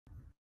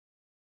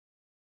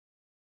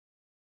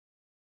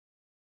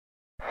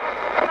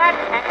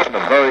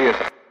glorious.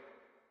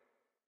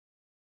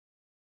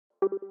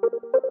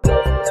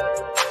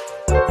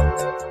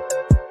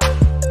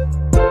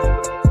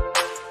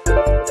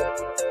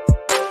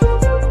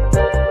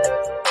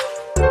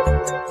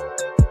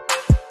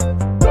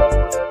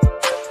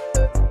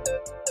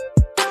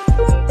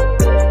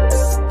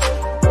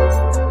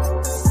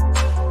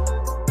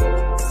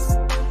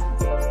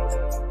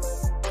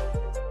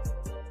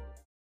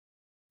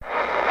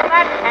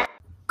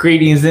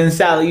 Greetings and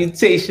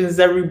salutations,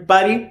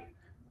 everybody.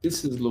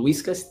 This is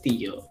Luis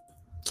Castillo.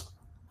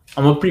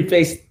 I'm going to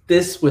preface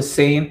this with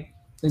saying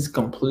this is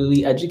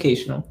completely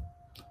educational.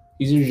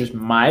 These are just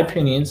my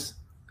opinions.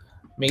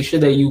 Make sure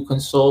that you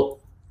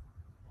consult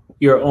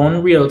your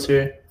own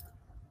realtor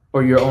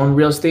or your own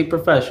real estate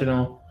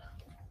professional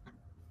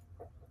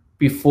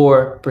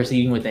before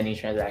proceeding with any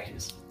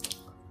transactions.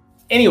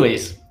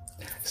 Anyways,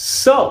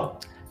 so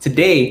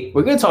today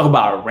we're going to talk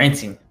about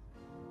renting.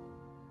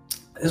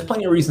 There's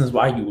plenty of reasons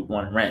why you would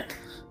want to rent.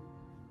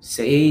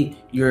 Say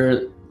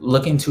you're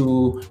looking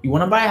to, you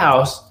want to buy a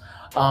house,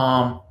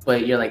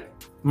 but you're like,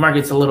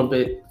 market's a little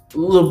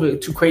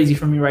bit too crazy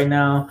for me right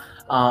now.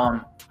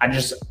 I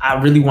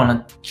really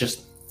want to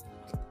just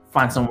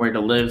find somewhere to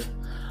live,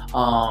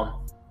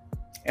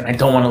 and I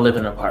don't want to live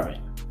in an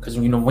apartment. Because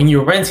when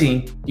you're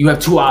renting, you have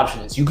two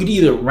options. You could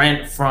either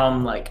rent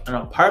from like an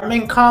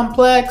apartment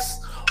complex,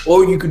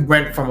 or you could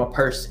rent from a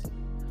person.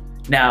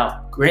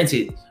 Now,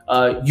 granted,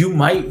 you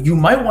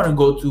might want to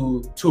go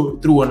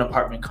through an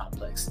apartment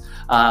complex.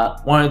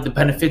 One of the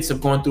benefits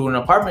of going through an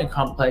apartment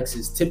complex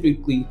is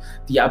typically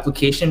the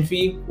application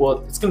fee.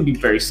 Well, it's going to be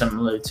very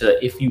similar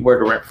to if you were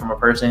to rent from a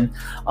person.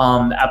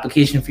 The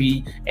application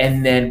fee,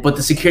 but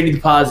the security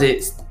deposit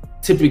is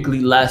typically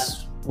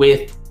less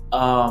with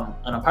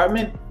an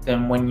apartment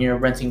than when you're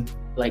renting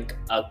like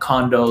a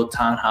condo,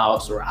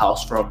 townhouse, or a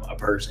house from a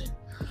person.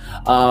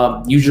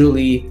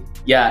 Usually,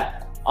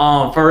 yeah,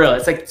 for real,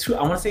 it's like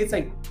I want to say it's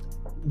like,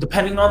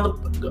 depending on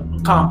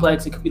the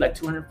complex, it could be like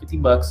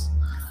 $250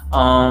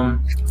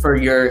 for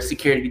your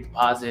security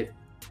deposit.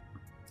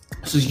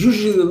 So it's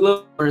usually a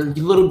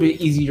little bit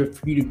easier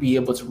for you to be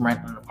able to rent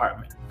an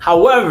apartment.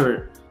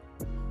 However,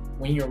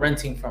 when you're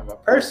renting from a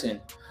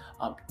person,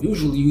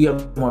 usually you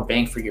get more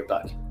bang for your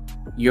buck.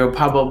 You're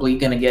probably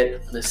going to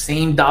get the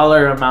same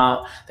dollar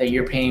amount that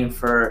you're paying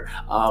for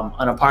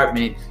an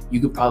apartment. You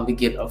could probably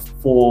get a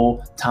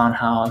full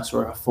townhouse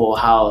or a full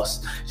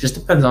house. It just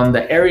depends on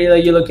the area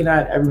that you're looking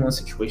at. Everyone's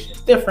situation is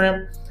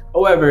different.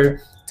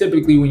 However,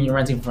 typically when you're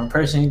renting from a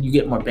person, you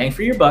get more bang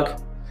for your buck,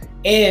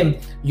 and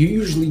you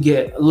usually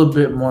get a little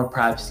bit more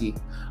privacy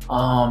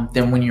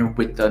than when you're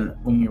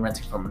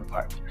renting from an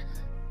apartment.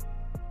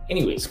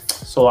 Anyways,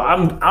 so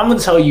I'm going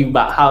to tell you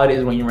about how it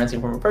is when you're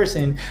renting from a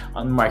person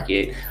on the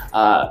market.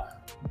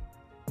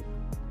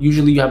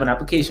 Usually you have an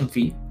application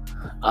fee.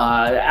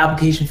 The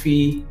application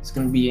fee is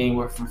going to be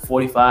anywhere from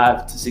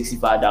 $45 to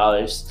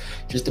 $65.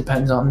 Just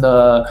depends on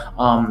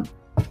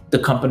the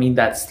company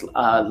that's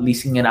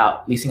leasing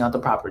out the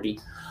property.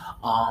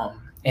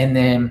 And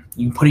then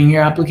you put in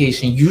your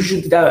application.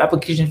 Usually that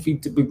application fee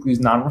typically is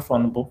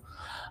non-refundable.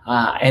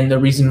 And the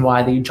reason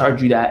why they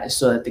charge you that is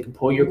so that they can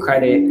pull your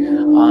credit.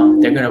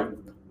 They're going to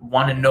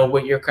want to know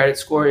what your credit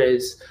score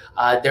is.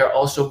 They're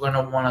also going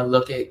to want to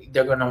look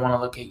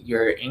at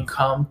your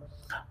income.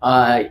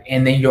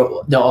 And then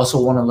they'll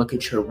also want to look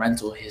at your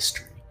rental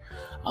history.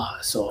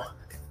 So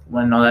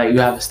want to know that you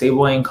have a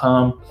stable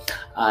income,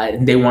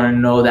 and they want to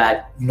know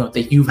that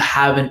that you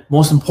haven't,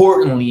 most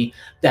importantly,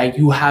 that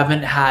you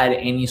haven't had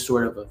any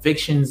sort of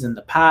evictions in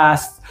the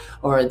past,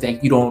 or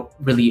that you don't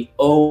really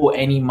owe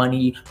any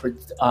money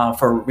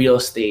for real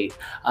estate.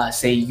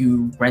 Say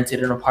you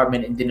rented an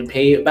apartment and didn't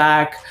pay it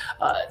back,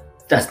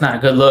 that's not a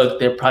good look.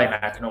 They're probably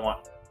not going to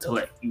want to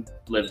let you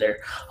live there.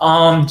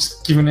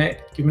 Just giving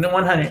it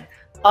 100.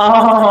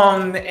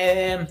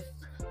 And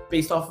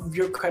based off of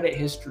your credit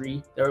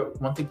history,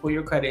 once they pull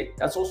your credit,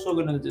 that's also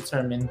going to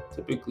determine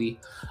typically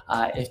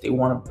if they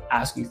want to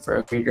ask you for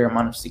a greater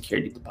amount of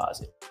security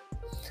deposit.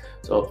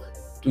 So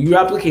do your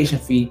application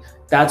fee.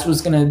 That's what's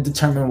going to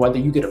determine whether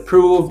you get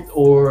approved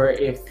or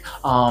if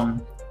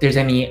there's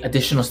any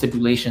additional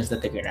stipulations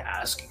that they're going to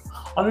ask you.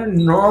 On a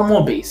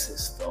normal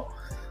basis, though,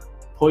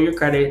 pull your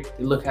credit,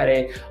 they look at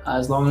it.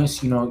 As long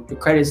as your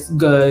credit's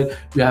good,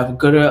 you have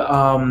good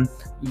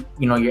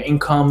your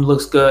income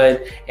looks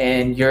good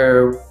and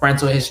your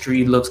rental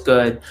history looks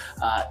good,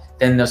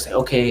 then they'll say,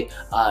 okay,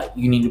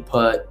 you need to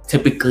put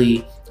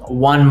typically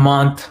 1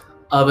 month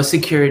of a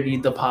security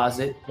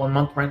deposit. 1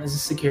 month rent is a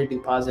security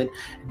deposit,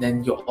 and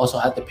then you'll also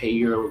have to pay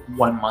your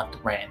 1 month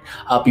rent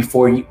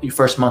your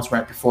first month's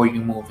rent before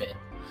you move in.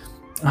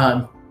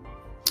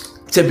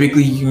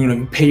 Typically,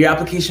 you pay your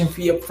application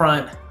fee up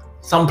front.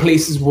 Some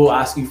places will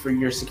ask you for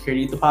your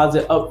security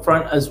deposit up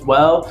front as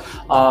well,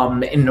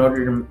 in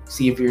order to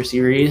see if you're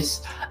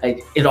serious.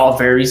 It all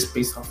varies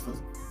based off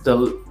of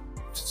the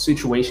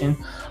situation.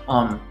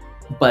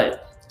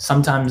 But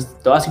Sometimes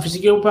they'll ask you for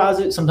security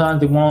deposit, sometimes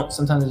they won't,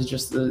 sometimes it's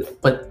just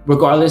but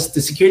regardless,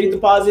 the security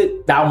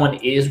deposit, that one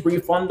is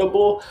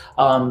refundable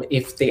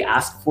if they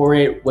ask for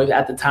it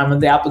at the time of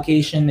the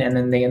application, and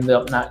then you end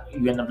up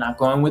not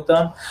going with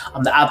them.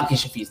 The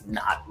application fee is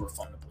not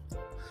refundable.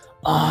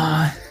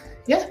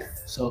 Yeah.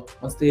 So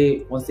once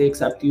they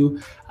accept you,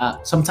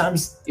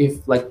 sometimes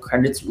if like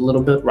credit's a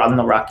little bit on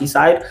the rocky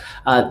side,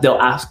 they'll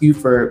ask you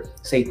for,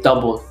 say,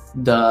 double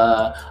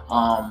the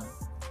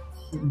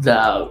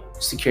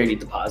security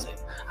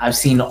deposit. I've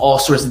seen all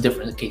sorts of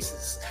different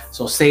cases.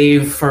 So say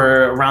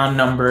for a round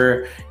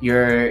number,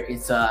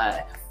 it's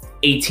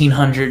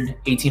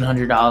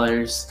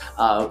 $1,800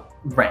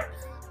 rent.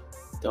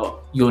 So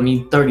you'll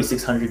need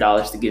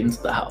 $3,600 to get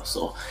into the house.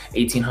 So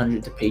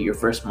 $1,800 to pay your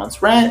first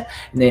month's rent,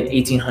 and then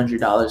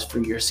 $1,800 for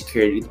your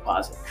security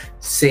deposit.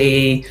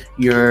 Say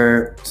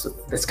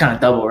that's kind of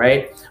double,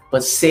 right?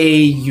 But say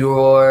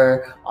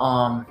your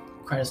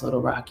credit's a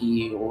little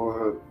rocky,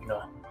 or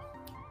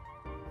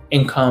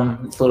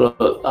income is a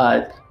little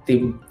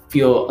they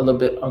feel a little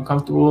bit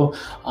uncomfortable.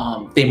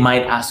 They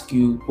might ask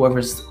you,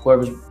 whoever's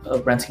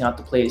renting out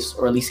the place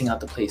or leasing out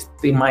the place,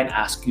 they might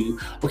ask you,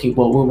 okay,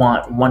 well, we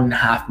want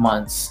 1.5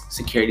 months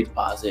security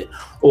deposit,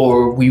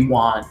 or we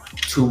want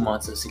 2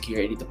 months of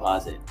security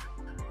deposit.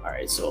 All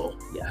right, so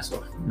yeah,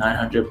 so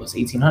 $900 plus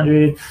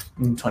 $1,800,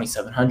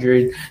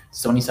 $2,700.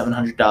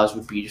 $2,700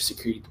 would be your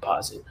security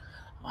deposit.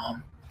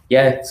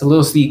 Yeah, it's a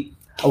little steep.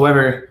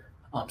 However,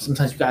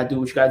 sometimes you gotta do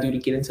what you gotta do to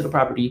get into the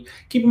property.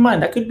 Keep in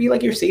mind that could be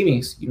like your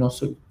savings,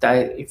 so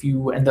that if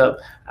you end up,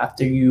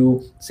 after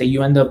you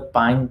end up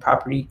buying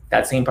property,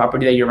 that same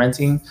property that you're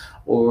renting,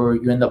 or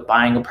you end up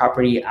buying a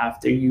property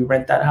after you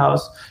rent that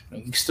house,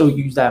 you can still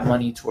use that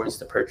money towards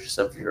the purchase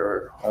of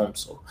your home.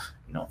 So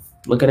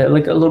look at it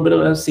like a little bit of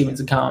a savings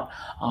account,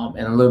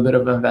 and a little bit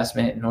of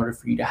investment in order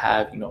for you to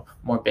have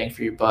more bang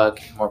for your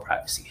buck and more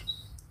privacy.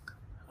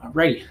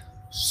 Alrighty,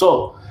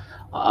 so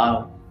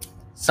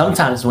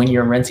sometimes when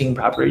you're renting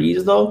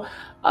properties, though,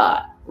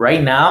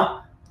 right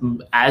now,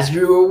 as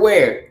you're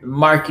aware, the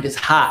market is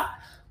hot.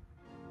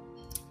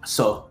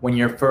 So when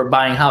you're for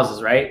buying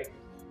houses, right?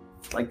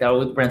 Like that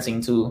with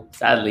renting too,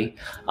 sadly.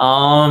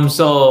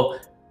 So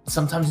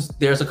sometimes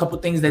there's a couple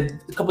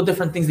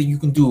different things that you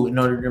can do in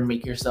order to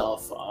make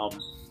yourself,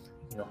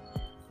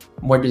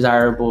 more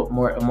desirable,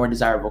 a more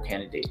desirable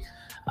candidate.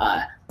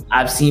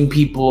 I've seen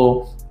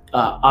people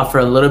offer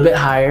a little bit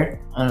higher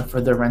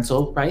for the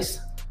rental price.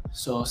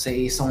 So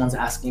say someone's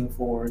asking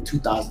for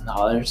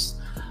 $2,000,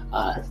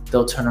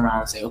 they'll turn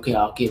around and say, okay,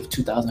 I'll give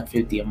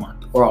 $2,050 a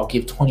month, or I'll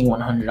give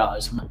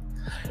 $2,100 a month.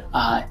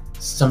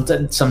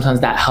 Sometimes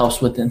that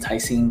helps with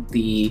enticing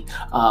the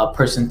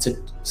person to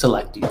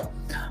select you.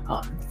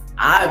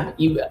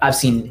 I've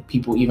seen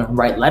people even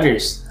write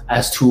letters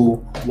as to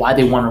why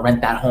they want to rent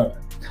that home.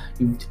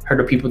 You've heard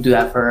of people do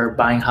that for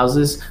buying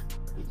houses.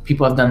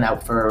 People have done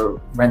that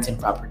for renting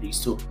properties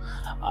too.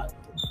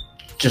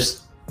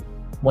 Just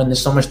when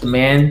there's so much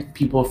demand,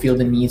 people feel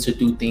the need to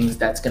do things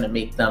that's going to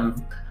make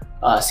them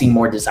seem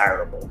more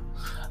desirable.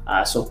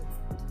 So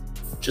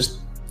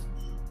just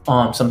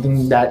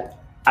something that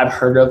I've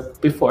heard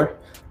of before.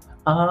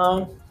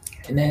 And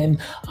then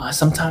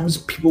sometimes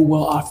people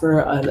will offer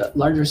a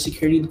larger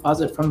security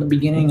deposit from the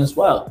beginning as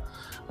well.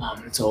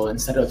 So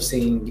instead of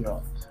saying,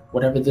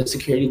 whatever the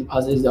security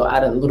deposit is, they'll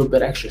add a little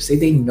bit extra. Say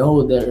they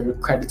know their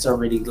credit's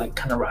already like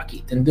kind of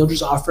rocky, then they'll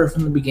just offer it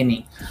from the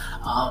beginning.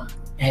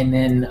 And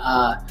then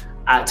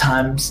at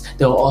times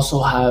they'll also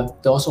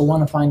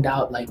want to find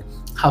out like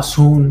how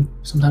soon.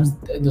 Sometimes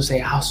they'll say,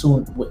 how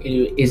soon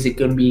is it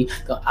going to be?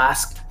 They'll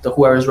ask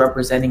whoever's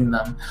representing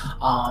them,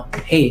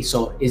 hey,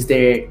 so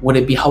would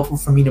it be helpful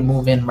for me to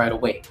move in right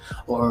away?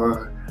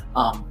 Or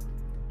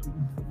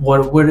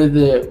what are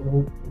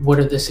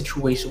the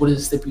situations, what are the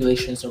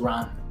stipulations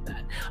around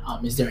that?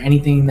 Is there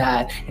anything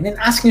that, and then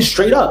asking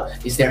straight up,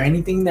 is there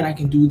anything that I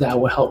can do that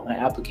will help my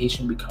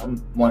application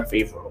become more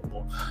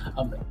favorable?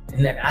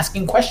 And then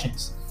asking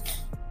questions,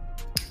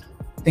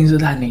 things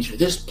of that nature.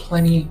 There's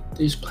plenty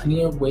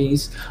of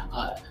ways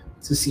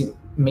to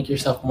make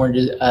yourself more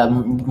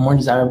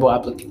desirable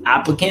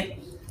applicant.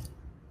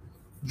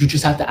 You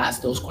just have to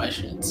ask those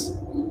questions.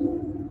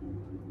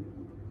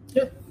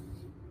 Yeah,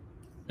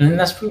 and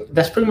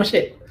that's pretty much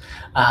it.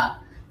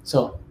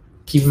 So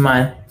keep in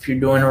mind, if you're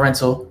doing a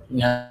rental,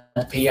 you have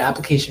to pay your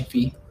application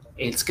fee.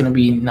 It's going to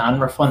be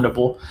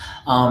non-refundable,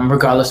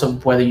 regardless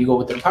of whether you go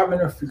with the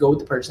apartment or if you go with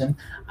the person.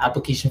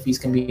 Application fees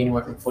can be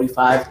anywhere from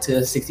 $45 to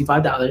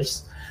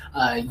 $65.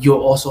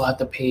 You'll also have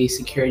to pay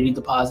security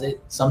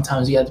deposit.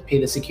 Sometimes you have to pay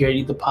the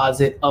security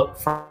deposit up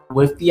front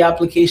with the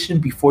application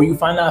before you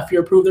find out if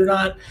you're approved or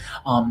not.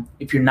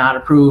 If you're not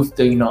approved,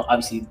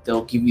 obviously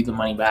they'll give you the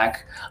money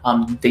back.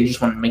 They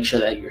just want to make sure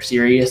that you're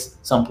serious.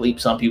 Some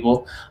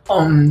people.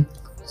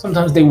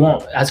 Sometimes they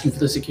won't ask you for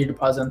the security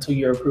deposit until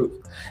you're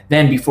approved.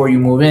 Then before you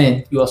move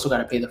in, you also got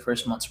to pay the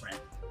first month's rent.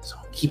 So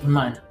keep in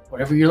mind,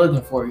 whatever you're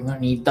looking for, you're going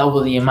to need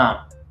double the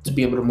amount to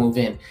be able to move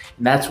in.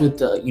 And that's with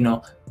the,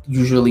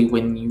 usually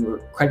when your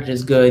credit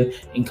is good,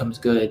 income's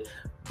good,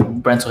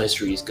 rental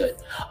history is good.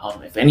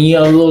 If any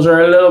of those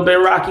are a little bit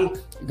rocky,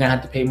 you're gonna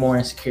have to pay more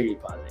in security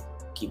deposit.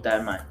 Keep that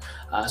in mind.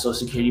 So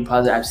security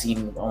deposit, I've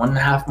seen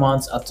 1.5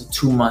 months up to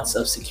 2 months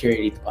of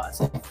security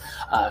deposit.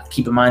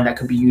 Keep in mind that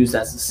could be used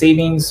as a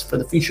savings for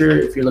the future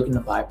if you're looking to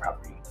buy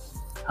property.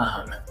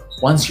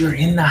 Once you're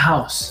in the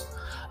house,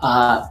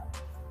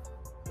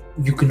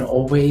 you can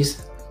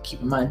always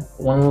keep in mind,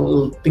 one of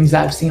the things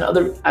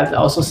that I've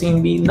also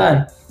seen being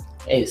done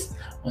is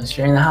once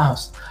you're in the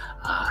house,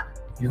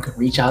 you can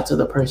reach out to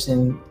the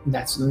person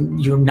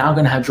you're now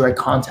going to have direct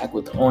contact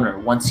with the owner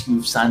once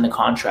you've signed the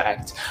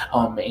contract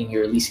and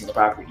you're leasing the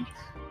property.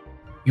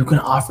 You can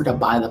offer to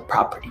buy the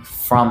property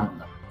from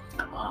them.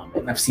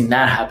 And I've seen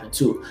that happen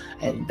too.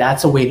 And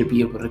that's a way to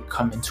be able to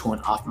come into an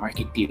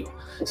off-market deal.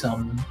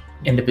 Some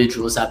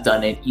individuals have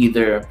done it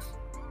either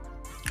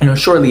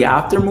shortly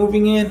after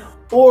moving in,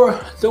 or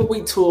they'll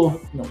wait till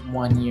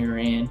 1 year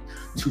in,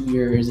 2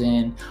 years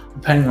in,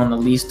 depending on the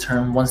lease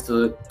term. Once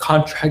the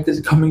contract is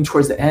coming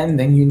towards the end,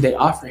 then they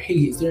offer, hey,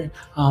 is there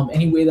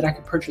any way that I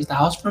could purchase the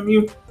house from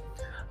you?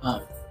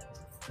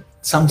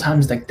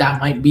 Sometimes that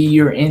might be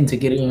your in to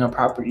getting a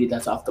property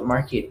that's off the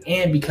market.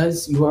 And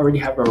because you already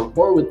have a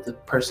rapport with the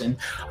person,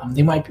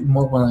 they might be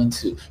more willing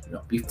to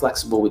be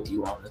flexible with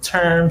you on the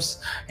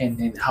terms and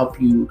then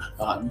help you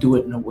do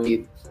it in a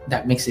way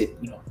that makes it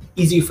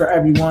easy for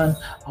everyone,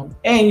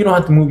 and you don't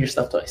have to move your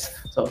stuff twice.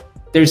 So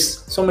there's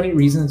so many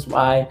reasons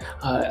why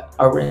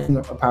renting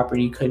a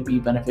property could be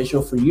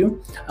beneficial for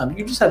you.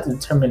 You just have to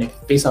determine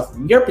if, based off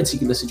of your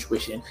particular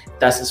situation,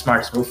 that's the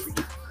smartest move for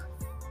you.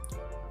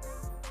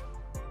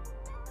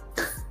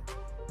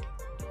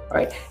 All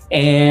right,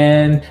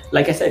 and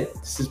like I said,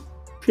 this is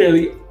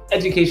purely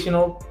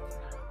educational.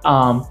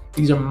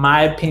 These are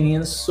my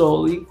opinions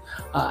solely,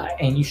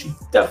 and you should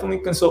definitely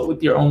consult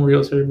with your own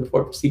realtor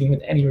before proceeding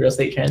with any real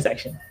estate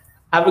transaction.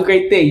 Have a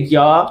great day,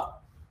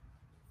 y'all.